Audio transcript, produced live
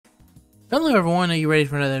Hello everyone, are you ready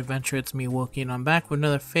for another adventure? It's me, Wookie, and I'm back with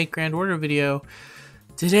another Fake Grand Order video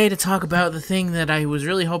today to talk about the thing that I was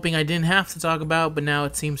really hoping I didn't have to talk about, but now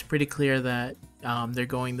it seems pretty clear that they're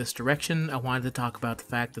going this direction. I wanted to talk about the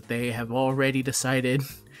fact that they have already decided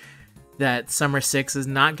that Summer 6 is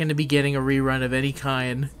not going to be getting a rerun of any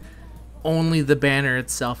kind. Only the banner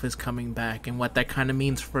itself is coming back, and what that kind of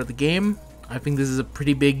means for the game. I think this is a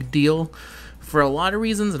pretty big deal for a lot of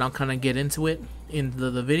reasons, and I'll kind of get into it in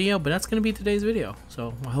the video, but that's going to be today's video.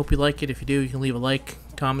 So I hope you like it. If you do, you can leave a like,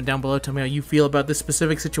 comment down below, tell me how you feel about this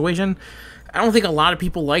specific situation. I don't think a lot of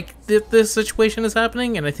people like that this situation is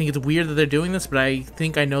happening, and I think it's weird that they're doing this, but I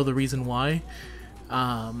think I know the reason why.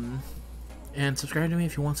 And subscribe to me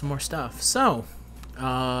if you want some more stuff. So,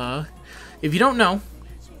 if you don't know,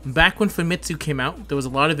 back when Famitsu came out, there was a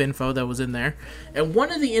lot of info that was in there, and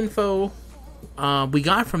one of the info we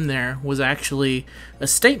got from there was actually a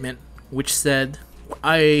statement which said,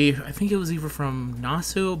 I think it was either from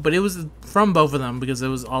Nasu, but it was from both of them because it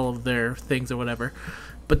was all of their things or whatever.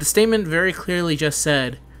 But the statement very clearly just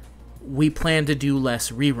said, we plan to do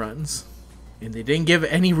less reruns. And they didn't give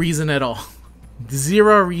any reason at all.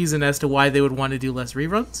 Zero reason as to why they would want to do less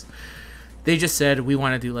reruns. They just said, we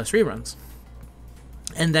want to do less reruns.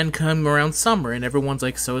 And then come around summer, and everyone's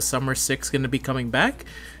like, so is Summer 6 going to be coming back?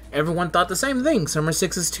 Everyone thought the same thing. Summer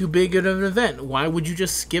 6 is too big of an event. Why would you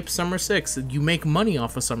just skip Summer 6? You make money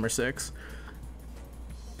off of Summer 6.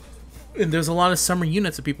 And there's a lot of summer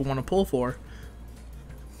units that people want to pull for.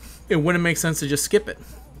 It wouldn't make sense to just skip it.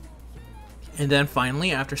 And then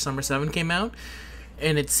finally, after Summer 7 came out,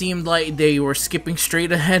 and it seemed like they were skipping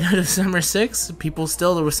straight ahead of Summer 6,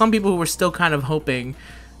 there were some people who were still kind of hoping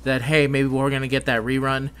that, hey, maybe we're going to get that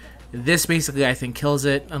rerun. This basically, I think, kills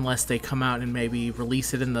it unless they come out and maybe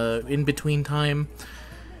release it in the in-between time.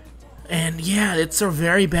 And yeah, it's a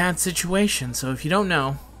very bad situation. So if you don't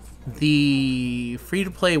know, the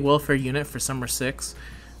free-to-play welfare unit for Summer 6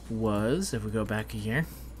 was, if we go back a year,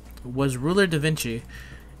 was Ruler Da Vinci.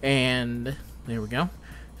 And there we go.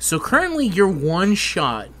 So currently, your one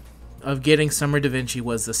shot of getting Summer Da Vinci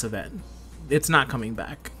was this event. It's not coming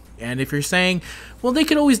back. And if you're saying, well, they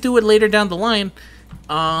could always do it later down the line,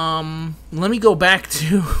 let me go back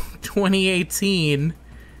to 2018,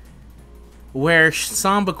 where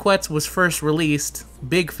Samba Quetz was first released.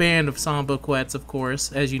 Big fan of Samba Quetz, of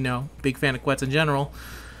course, as you know. Big fan of Quetz in general.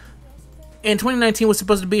 And 2019 was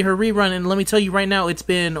supposed to be her rerun, and let me tell you right now, it's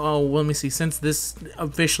been, let me see, since this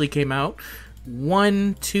officially came out,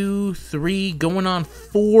 1, 2, 3, going on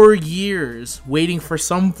 4 years waiting for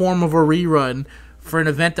some form of a rerun for an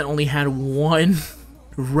event that only had one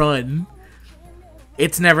run.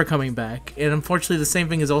 It's never coming back. And unfortunately, the same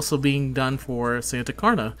thing is also being done for Santa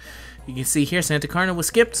Carna. You can see here, Santa Carna was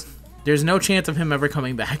skipped. There's no chance of him ever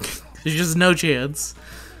coming back. There's just no chance.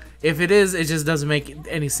 If it is, it just doesn't make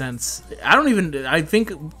any sense. I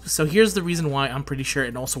think, so here's the reason why I'm pretty sure,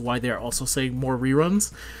 and also why they're also saying more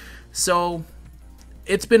reruns. So,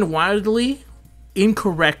 it's been wildly,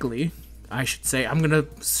 incorrectly, I should say, I'm going to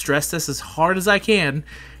stress this as hard as I can,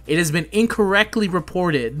 it has been incorrectly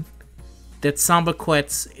reported that Samba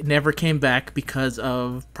Quetz never came back because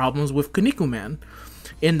of problems with Kinnikuman,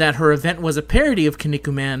 in that her event was a parody of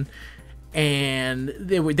Kinnikuman, and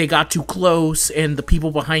they got too close, and the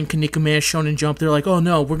people behind Kinnikuman, Shonen Jump, they're like, oh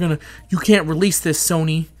no, you can't release this,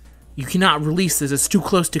 Sony. You cannot release this, it's too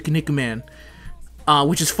close to Kinnikuman.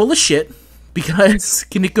 Which is full of shit, because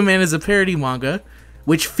Kinnikuman is a parody manga,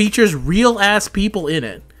 which features real-ass people in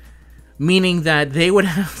it. Meaning that they would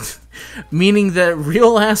have... meaning that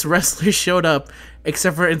real-ass wrestlers showed up,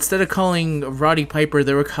 except for instead of calling Roddy Piper,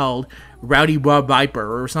 they were called Rowdy Bob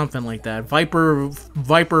Viper, or something like that.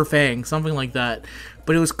 Viper Fang, something like that.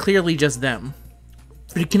 But it was clearly just them.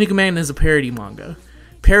 Kinnikuman is a parody manga.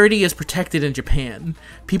 Parody is protected in Japan.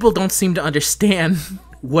 People don't seem to understand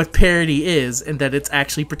what parody is, and that it's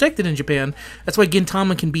actually protected in Japan. That's why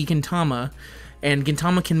Gintama can be Gintama, and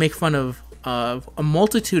Gintama can make fun of a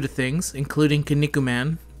multitude of things, including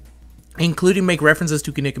Kinnikuman, including make references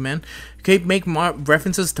to Kinnikuman, make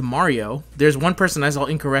references to Mario. There's one person I saw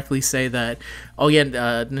incorrectly say that, oh yeah,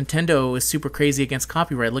 Nintendo is super crazy against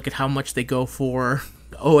copyright. Look at how much they go for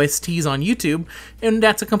OSTs on YouTube, and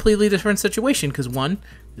that's a completely different situation, because one,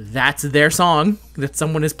 that's their song that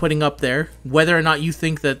someone is putting up there. Whether or not you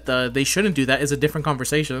think that they shouldn't do that is a different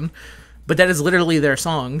conversation, but that is literally their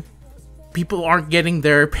song. People aren't getting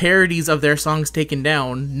their parodies of their songs taken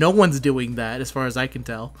down. No one's doing that, as far as I can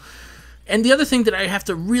tell. And the other thing that I have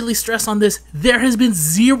to really stress on this, there has been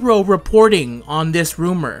zero reporting on this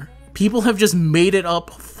rumor. People have just made it up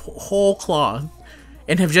whole cloth.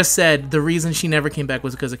 and have just said the reason she never came back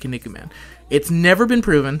was because of Kinnikuman. It's never been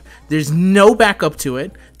proven. There's no backup to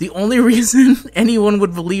it. The only reason anyone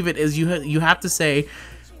would believe it is you have to say,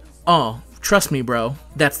 oh, trust me, bro,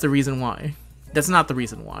 that's the reason why. That's not the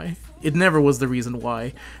reason why. It never was the reason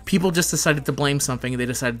why. People just decided to blame something, and they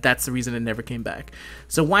decided that's the reason it never came back.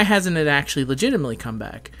 So why hasn't it actually legitimately come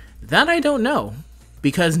back? That I don't know,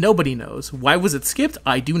 because nobody knows. Why was it skipped?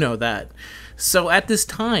 I do know that. So at this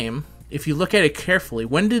time, if you look at it carefully,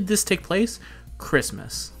 when did this take place?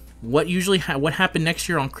 Christmas. What happened next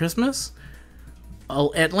year on Christmas?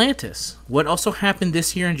 Atlantis. What also happened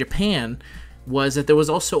this year in Japan was that there was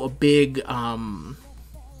also a big,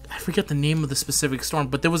 I forget the name of the specific storm,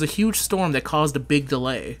 but there was a huge storm that caused a big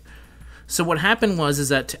delay. So what happened is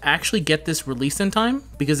that to actually get this released in time,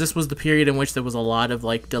 because this was the period in which there was a lot of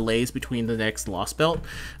like delays between the next Lost Belt.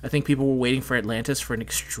 I think people were waiting for Atlantis for an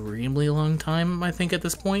extremely long time, I think, at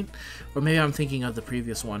this point. Or maybe I'm thinking of the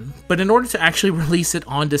previous one. But in order to actually release it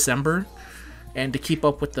on December, and to keep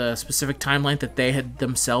up with the specific timeline that they had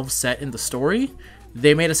themselves set in the story,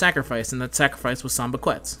 they made a sacrifice, and that sacrifice was Samba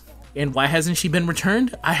Quetz. And why hasn't she been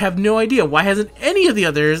returned? I have no idea. Why hasn't any of the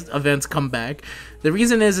other events come back? The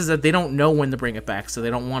reason is that they don't know when to bring it back, so they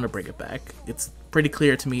don't want to bring it back. It's pretty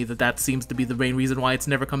clear to me that that seems to be the main reason why it's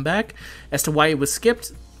never come back. As to why it was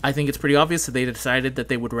skipped, I think it's pretty obvious that they decided that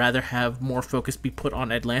they would rather have more focus be put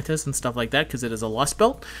on Atlantis and stuff like that, because it is a Lost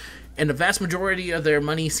Belt. And the vast majority of their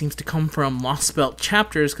money seems to come from Lost Belt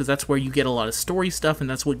chapters, because that's where you get a lot of story stuff, and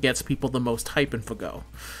that's what gets people the most hype in FGO.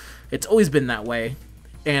 It's always been that way.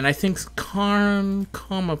 And I think Karna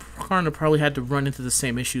probably had to run into the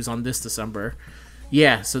same issues on this December.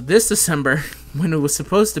 Yeah, so this December, when it was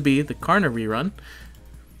supposed to be the Karna rerun,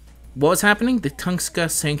 what was happening? The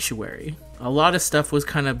Tungska Sanctuary. A lot of stuff was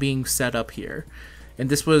kind of being set up here. And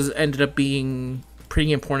this ended up being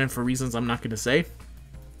pretty important for reasons I'm not going to say,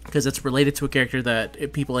 because it's related to a character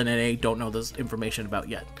that people in NA don't know this information about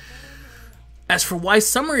yet. As for why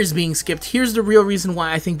summer is being skipped, here's the real reason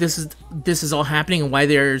why I think this is all happening, and why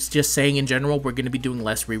they're just saying in general we're going to be doing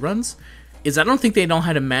less reruns, is I don't think they know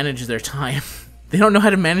how to manage their time. They don't know how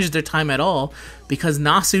to manage their time at all, because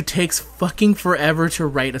Nasu takes fucking forever to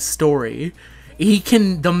write a story.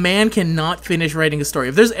 The man cannot finish writing a story.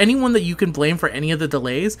 If there's anyone that you can blame for any of the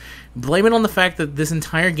delays, blame it on the fact that this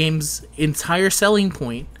entire game's entire selling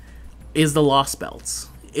point is the Lost Belts.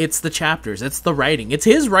 It's the chapters, it's the writing, it's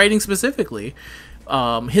his writing specifically.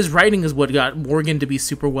 His writing is what got Morgan to be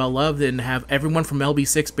super well loved and have everyone from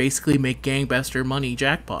LB6 basically make gangbuster money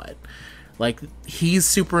jackpot. Like, he's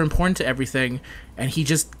super important to everything, and he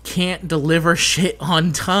just can't deliver shit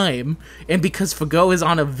on time. And because FGO is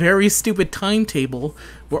on a very stupid timetable,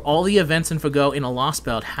 where all the events in FGO in a Lost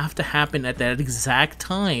Belt have to happen at that exact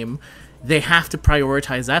time, they have to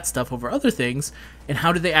prioritize that stuff over other things. And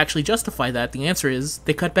how do they actually justify that? The answer is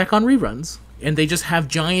they cut back on reruns, and they just have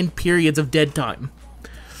giant periods of dead time.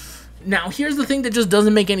 Now, here's the thing that just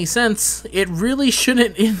doesn't make any sense. It really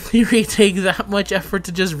shouldn't, in theory, take that much effort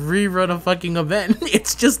to just rerun a fucking event.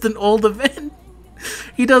 It's just an old event.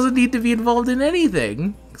 He doesn't need to be involved in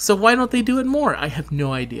anything. So why don't they do it more? I have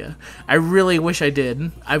no idea. I really wish I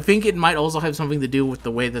did. I think it might also have something to do with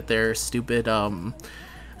the way that they're stupid,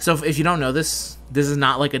 So if you don't know this is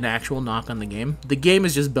not like an actual knock on the game. The game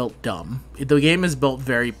is just built dumb. The game is built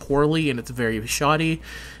very poorly, and it's very shoddy.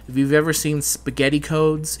 If you've ever seen spaghetti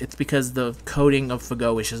codes, it's because the coding of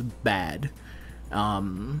FGO is just bad.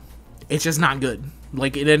 It's just not good,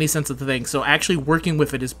 like, in any sense of the thing. So actually working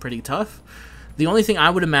with it is pretty tough. The only thing I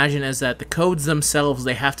would imagine is that the codes themselves,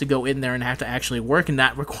 they have to go in there and have to actually work, and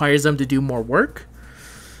that requires them to do more work.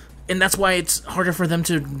 And that's why it's harder for them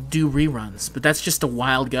to do reruns. But that's just a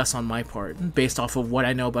wild guess on my part, based off of what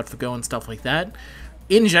I know about FGO and stuff like that.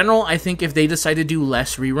 In general, I think if they decide to do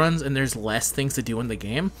less reruns and there's less things to do in the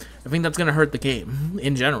game, I think that's going to hurt the game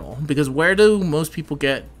in general. Because where do most people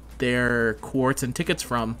get their quartz and tickets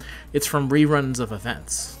from? It's from reruns of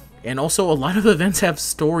events. And also, a lot of events have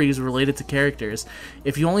stories related to characters.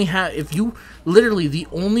 Literally, the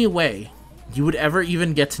only way you would ever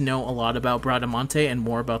even get to know a lot about Bradamante and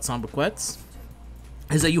more about Samba Quetz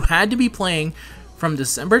is that you had to be playing from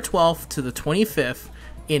December 12th to the 25th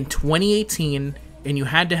in 2018, and you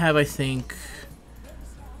had to have, I think,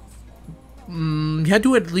 you had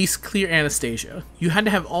to at least clear Anastasia. You had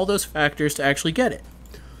to have all those factors to actually get it.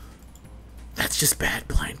 That's just bad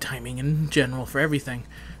blind timing in general for everything.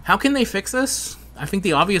 How can they fix this? I think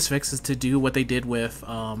the obvious fix is to do what they did with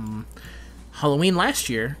Halloween last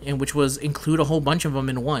year, and which was include a whole bunch of them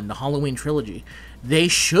in one, the Halloween trilogy. They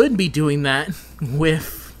should be doing that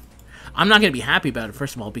with... I'm not gonna be happy about it,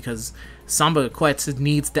 first of all, because Samba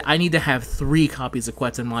Quetz I need to have 3 copies of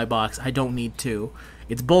Quetz in my box. I don't need 2.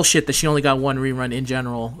 It's bullshit that she only got 1 rerun in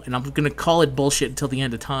general, and I'm gonna call it bullshit until the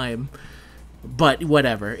end of time. But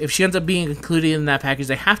whatever. If she ends up being included in that package,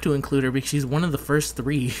 they have to include her because she's one of the first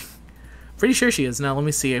 3. Pretty sure she is. Now, let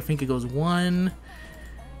me see. I think it goes 1.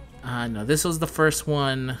 No, this was the first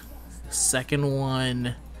one. Second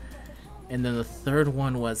one. And then the third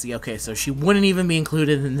one was... Okay, so she wouldn't even be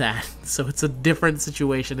included in that. So it's a different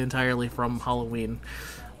situation entirely from Halloween,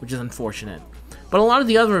 which is unfortunate. But a lot of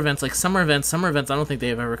the other events, like summer events, I don't think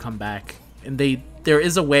they've ever come back. And there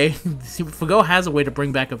is a way... FGO has a way to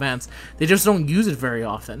bring back events. They just don't use it very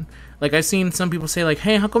often. Like, I've seen some people say, like,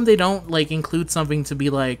 hey, how come they don't, like, include something to be,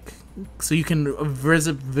 like... So you can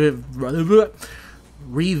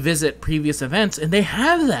revisit previous events, and they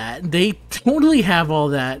have that. They totally have all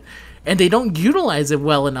that, and they don't utilize it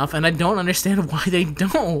well enough, and I don't understand why they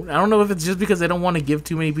don't. I don't know if it's just because they don't want to give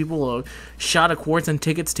too many people a shot of quartz and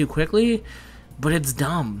tickets too quickly, but it's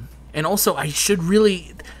dumb. And also, I should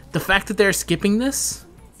really... The fact that they're skipping this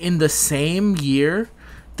in the same year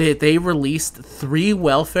that they released 3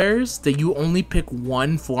 welfares that you only pick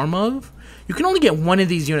 1 form of, you can only get 1 of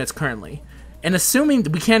these units currently. And assuming,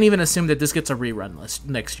 we can't even assume that this gets a rerun list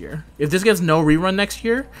next year. If this gets no rerun next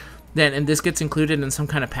year, then, and this gets included in some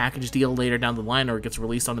kind of package deal later down the line, or it gets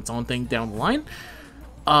released on its own thing down the line,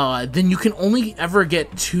 then you can only ever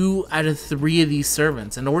get 2 out of 3 of these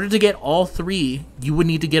servants. In order to get all 3, you would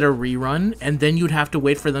need to get a rerun, and then you'd have to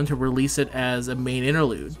wait for them to release it as a main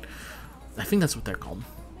interlude. I think that's what they're called.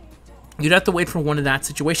 You'd have to wait for one of that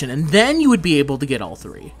situation, and then you would be able to get all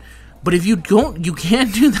 3. But if you don't, you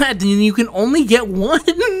can't do that, then you can only get 1,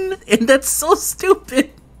 and that's so stupid.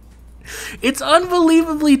 It's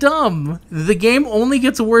unbelievably dumb. The game only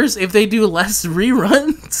gets worse if they do less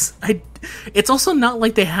reruns. It's also not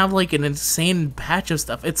like they have like an insane patch of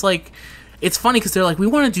stuff. It's like, it's funny because they're like, we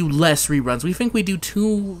want to do less reruns. We think we do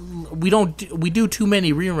too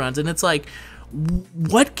many reruns, and it's like,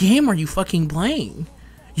 what game are you fucking playing?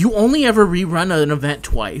 You only ever rerun an event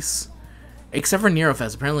twice. Except for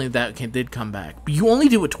Nerofest, apparently that did come back. But you only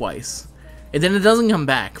do it twice. And then it doesn't come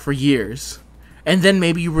back for years. And then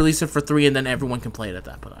maybe you release it for 3 and then everyone can play it at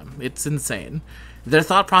that time. It's insane. Their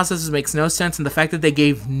thought process makes no sense, and the fact that they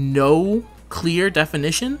gave no clear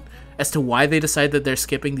definition as to why they decide that they're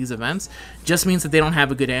skipping these events just means that they don't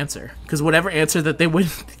have a good answer. Because whatever answer that they would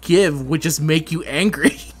give would just make you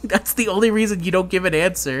angry. That's the only reason you don't give an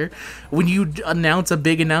answer when you announce a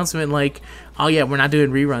big announcement like, oh yeah, we're not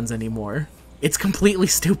doing reruns anymore. It's completely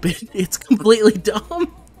stupid. It's completely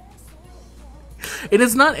dumb. It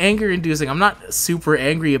is not anger-inducing. I'm not super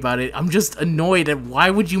angry about it. I'm just annoyed at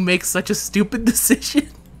why would you make such a stupid decision?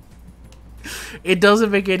 It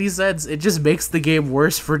doesn't make any sense. It just makes the game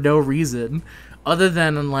worse for no reason. Other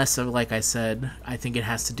than, unless, like I said, I think it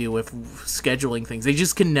has to do with scheduling things. They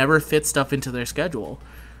just can never fit stuff into their schedule.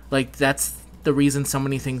 Like, that's the reason so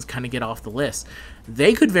many things kind of get off the list.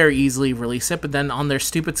 They could very easily release it, but then on their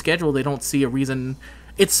stupid schedule, they don't see a reason.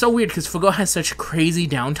 It's so weird because FGO has such crazy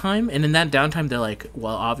downtime, and in that downtime, they're like,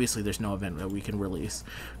 well, obviously there's no event that we can release.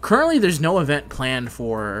 Currently, there's no event planned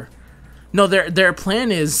for... No, their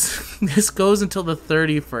plan is, this goes until the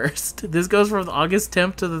 31st. This goes from August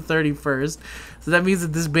 10th to the 31st. So that means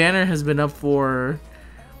that this banner has been up for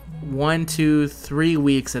 1, 2, 3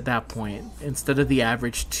 weeks at that point, instead of the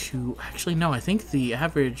average 2. Actually, no, I think the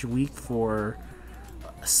average week for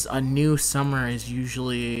a new summer is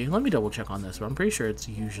usually, let me double check on this, but I'm pretty sure it's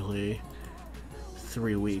usually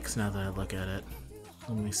 3 weeks now that I look at it.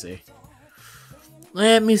 Let me see.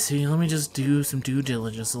 Let me just do some due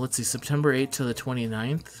diligence. So let's see, September 8th to the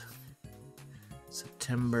 29th.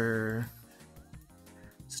 September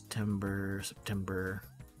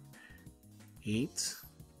 8th.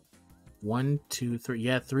 1, 2, 3,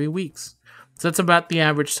 yeah, 3 weeks. So that's about the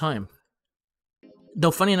average time.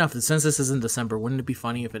 Though funny enough, since this is in December, wouldn't it be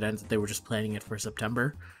funny if it ends that they were just planning it for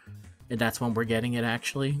September? And that's when we're getting it,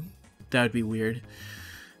 actually? That would be weird.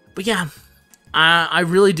 But yeah, I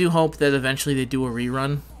really do hope that eventually they do a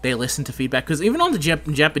rerun. They listen to feedback, because even on the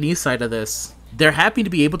Japanese side of this, they're happy to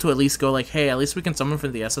be able to at least go like, hey, at least we can summon for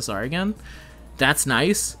the SSR again. That's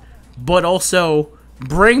nice. But also,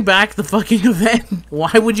 bring back the fucking event.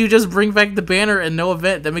 Why would you just bring back the banner and no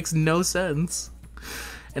event? That makes no sense.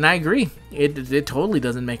 And I agree. It totally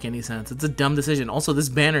doesn't make any sense. It's a dumb decision. Also, this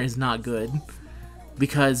banner is not good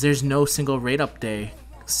because there's no single rate up day.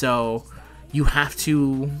 So you have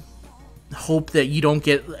to hope that you don't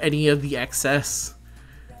get any of the excess.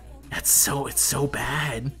 It's so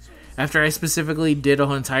bad. After I specifically did a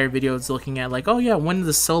whole entire video, it's looking at like, oh yeah, when is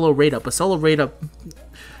the solo rate up? A solo rate up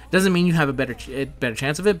Doesn't mean you have a better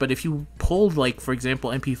chance of it, but if you pulled, like, for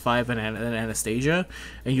example, MP5 and Anastasia,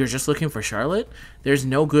 and you're just looking for Charlotte, there's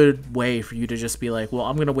no good way for you to just be like, well,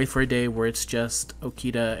 I'm going to wait for a day where it's just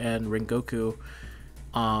Okita and Rengoku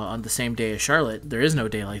on the same day as Charlotte. There is no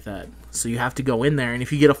day like that. So you have to go in there, and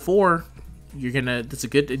if you get a 4, you're gonna, that's a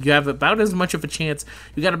good, you have about as much of a chance.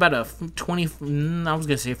 You got about a 20, I was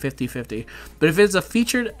gonna say 50-50, but if it's a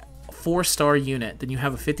featured 4-star unit, then you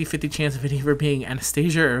have a 50-50 chance of it either being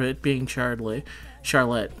Anastasia or it being Charlotte.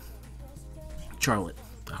 I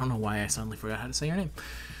don't know why I suddenly forgot how to say her name.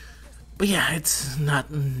 But yeah, it's not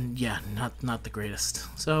the greatest.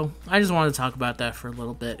 So I just wanted to talk about that for a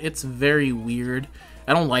little bit. It's very weird.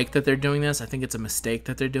 I don't like that they're doing this. I think it's a mistake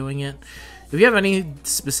that they're doing it. If you have any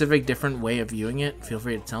specific different way of viewing it, feel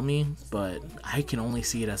free to tell me, but I can only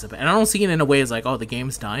see it as and I don't see it in a way as like, oh, the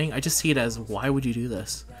game's dying. I just see it as, why would you do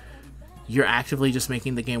this? You're actively just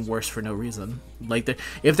making the game worse for no reason. Like,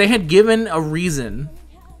 if they had given a reason,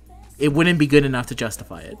 it wouldn't be good enough to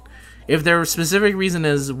justify it. If their specific reason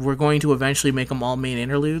is, we're going to eventually make them all main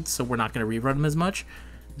interludes, so we're not going to rerun them as much,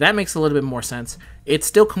 that makes a little bit more sense. It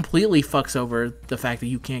still completely fucks over the fact that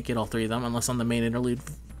you can't get all 3 of them, unless on the main interlude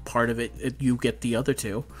part of it you get the other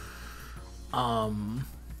 2.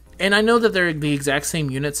 And I know that they're the exact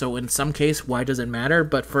same unit, so in some case, why does it matter?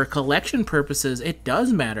 But for collection purposes, it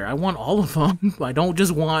does matter. I want all of them. I don't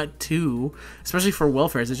just want 2, especially for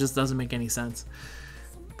welfares. It just doesn't make any sense.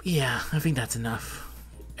 Yeah, I think that's enough.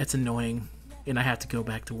 It's annoying, and I have to go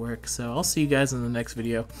back to work. So I'll see you guys in the next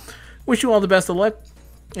video. Wish you all the best of luck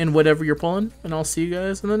in whatever you're pulling, and I'll see you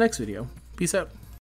guys in the next video. Peace out.